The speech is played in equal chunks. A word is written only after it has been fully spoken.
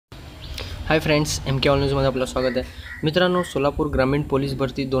Hi friends, MK all न्यूजमध्ये आपलं स्वागत आहे. मित्रांनो, सोलापूर ग्रामीण पोलीस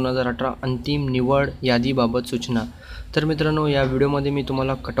भरती 2018 अंतिम निवड यादीबाबत सूचना. तर मित्रांनो, या व्हिडिओमध्ये मी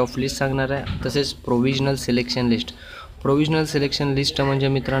तुम्हाला कट ऑफ लिस्ट सांगणार आहे, तसेच provisional selection list. Provisional selection list म्हणजे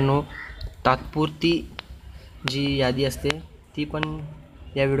मित्रांनो तात्पुरती जी यादी असते ती पण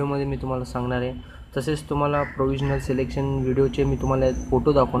या व्हिडिओमध्ये मी तुम्हाला सांगणार आहे. तसेच तुम्हाला प्रोविजनल सिलेक्शन व्हिडिओचे मी तुम्हाला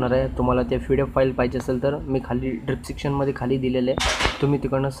फोटो दाखवणार आहे. तुम्हाला ते PDF फाईल पाहिजे असेल तर मी खाली डिस्क्रिप्शनमध्ये खाली दिलेले आहे, तुम्ही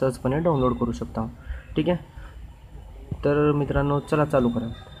तिकडनं सहजपणे डाउनलोड करू शकता. ठीक आहे, तर मित्रांनो चला चालू करा.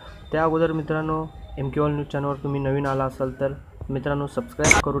 त्या अगोदर मित्रांनो MK ऑल न्यूज चॅनलवर तुम्ही नवीन आला असाल तर मित्रांनो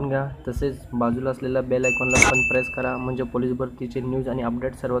सबस्क्राईब करून घ्या. तसेच बाजूला असलेल्या बेल आयकॉनला पण प्रेस करा, म्हणजे पोलीस भरतीचे न्यूज आणि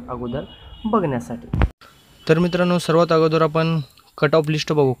अपडेट सर्वात अगोदर बघण्यासाठी. तर मित्रांनो सर्वात अगोदर आपण कट ऑफ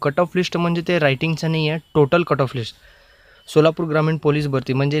लिस्ट बघू. कट ऑफ लिस्ट म्हणजे ते रायटिंगचं नाही आहे, total cut off list. Solapur ग्रामीण पोलीस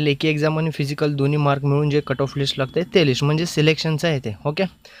भरती म्हणजे लेखी एक्झाम आणि फिजिकल दोन्ही मार्क मिळून जे कट ऑफ लिस्ट लागते ते लिस्ट म्हणजे सिलेक्शनचं आहे ते. ओके,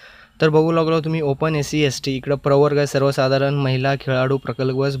 तर बघू लागलो तुम्ही ओपन SC ST, इकडं प्रवर्ग आहे, सर्वसाधारण, महिला, खेळाडू,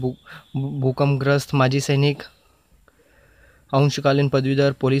 प्रकल्पग्रस्त, भूकंपग्रस्त, माजी सैनिक, अंशकालीन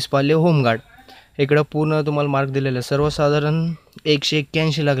पदवीधर, पोलीस पाल्य, होमगार्ड. इकडं पूर्ण तुम्हाला मार्क दिलेले आहे. सर्वसाधारण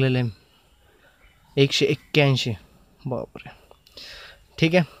 181 लागलेले आहे, 181. बापरे.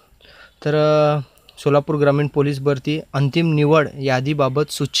 ठीक आहे, तर सोलापूर ग्रामीण पोलीस भरती अंतिम निवड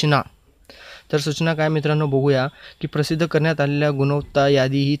यादीबाबत सूचना. तर सूचना काय मित्रांनो बघूया की प्रसिद्ध करण्यात आलेल्या गुणवत्ता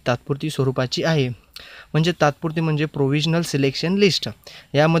यादी ही तात्पुरती स्वरूपाची आहे. म्हणजे तात्पुरती म्हणजे प्रोव्हिजनल सिलेक्शन लिस्ट.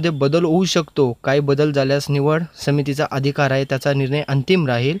 यामध्ये बदल होऊ शकतो. काही बदल झाल्यास निवड समितीचा अधिकार आहे, त्याचा निर्णय अंतिम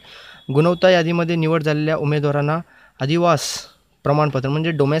राहील. गुणवत्ता यादीमध्ये निवड झालेल्या उमेदवारांना अधिवास प्रमाणपत्र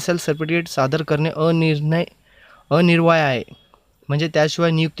म्हणजे डोमेसाइल सर्टिफिकेट सादर करणे अनिवार्य आहे. म्हणजे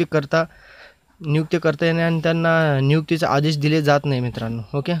त्याशिवाय नियुक्ती करता येणे आणि त्यांना नियुक्तीचा आदेश दिले जात नाही मित्रांनो.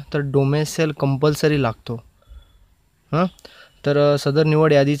 ओके, तर डोमेसाइल कंपल्सरी लागतो. तर सदर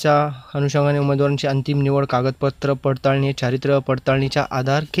निवड यादीच्या अनुषंगाने उमेदवारांची अंतिम निवड कागदपत्र पडताळणी, चारित्र्य पडताळणीच्या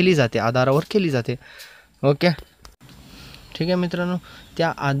आधारावर केली जाते. ओके, ठीक आहे मित्रांनो,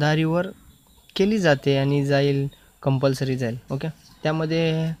 त्या आधारावर केली जाते आणि कंपल्सरी जाईल. ओके,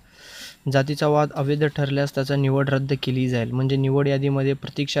 त्यामध्ये जातीचा वाद अवैध ठरल्यास त्याचा निवड रद्द केली जाईल. म्हणजे निवड यादीमध्ये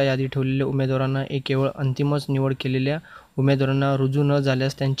प्रतीक्षा यादी ठेवलेल्या उमेदवारांना केवळ अंतिमच निवड केलेल्या उमेदवारांना रुजू न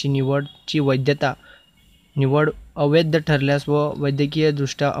झाल्यास त्यांची निवडची वैधता, निवड अवैध ठरल्यास व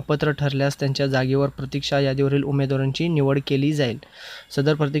वैद्यकीयदृष्ट्या अपात्र ठरल्यास त्यांच्या जागेवर प्रतीक्षा यादीवरील उमेदवारांची निवड केली जाईल.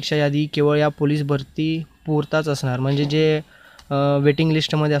 सदर प्रतीक्षा यादी केवळ या पोलीस भरती पुरताच असणार. म्हणजे जे वेटिंग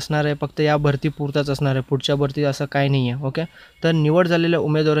लिस्टमध्ये असणार आहे फक्त या भरती पुरताच असणार आहे, पुढच्या भरती असं काही नाही आहे. ओके, तर निवड झालेल्या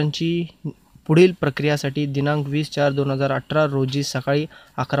उमेदवारांची पुढील प्रक्रियासाठी दिनांक 20/4/2018 रोजी सकाळी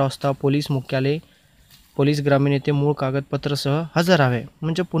 11 वाजता पोलीस मुख्यालय, पोलीस ग्रामीण येथे मूळ कागदपत्रासह हजर राहावे.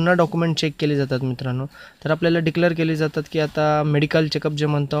 म्हणजे पुन्हा डॉक्युमेंट चेक केले जातात मित्रांनो. तर आपल्याला डिक्लेअर केले जातात की आता मेडिकल चेकअप जे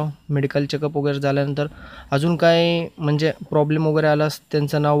म्हणतो, मेडिकल चेकअप वगैरे झाल्यानंतर अजून काय म्हणजे प्रॉब्लेम वगैरे आलास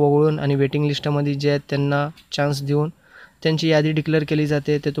त्यांचं नाव वगळून आणि वेटिंग लिस्टमध्ये जे आहेत त्यांना चान्स देऊन त्यांची यादी डिक्लेअर केली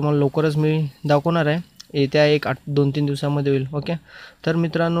जाते. ते तुम्हाला लवकरच मी दाखवणार आहे, येत्या 2-3 दिवसामध्ये होईल. ओके, तर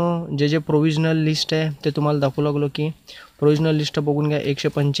मित्रांनो जे प्रोव्हिजनल लिस्ट आहे ते तुम्हाला दाखवू लागलो की प्रोव्हिजनल लिस्ट बघून घ्या.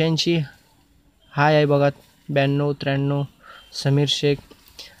 185 हाय आहे बघा, 92, 93 समीर शेख.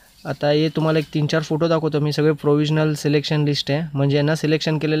 आता हे तुम्हाला 3-4 फोटो दाखवतो मी. सगळे प्रोव्हिजनल सिलेक्शन लिस्ट आहे. म्हणजे यांना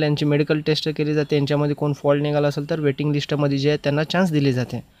सिलेक्शन केलेलं, यांची मेडिकल टेस्ट केली जाते, यांच्यामध्ये कोण फॉल्ट निघाला असेल तर वेटिंग लिस्टमध्ये जे आहे त्यांना चान्स दिले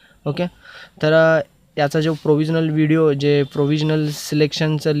जाते. ओके, तर याचा जो प्रोव्हिजनल व्हिडिओ जे प्रोव्हिजनल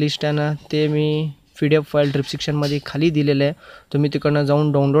सिलेक्शनचं लिस्ट आहे ना, ते मी PDF फाईल डिस्क्रिप्शनमध्ये खाली दिलेलं आहे, तुम्ही तिकडनं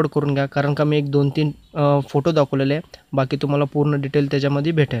जाऊन डाउनलोड करून घ्या. कारण का मी 1-2-3 फोटो दाखवलेले आहे, बाकी तुम्हाला पूर्ण डिटेल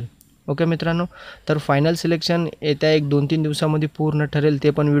त्याच्यामध्ये भेटेल. ओके मित्रांनो, तर फायनल सिलेक्शन येत्या 1-2-3 दिवसामध्ये पूर्ण ठरेल. ते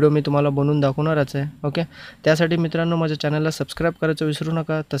पण व्हिडिओ मी तुम्हाला बनवून दाखवणारच आहे. ओके, त्यासाठी मित्रांनो माझ्या चॅनलला सबस्क्राईब करायचं विसरू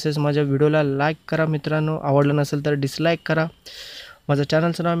नका. तसेच माझ्या व्हिडिओला लाईक करा मित्रांनो, आवडलं नसेल तर डिसलाईक करा. माझं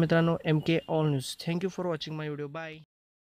चॅनलचं नाव मित्रांनो MK all news. Thank you for watching my video. Bye.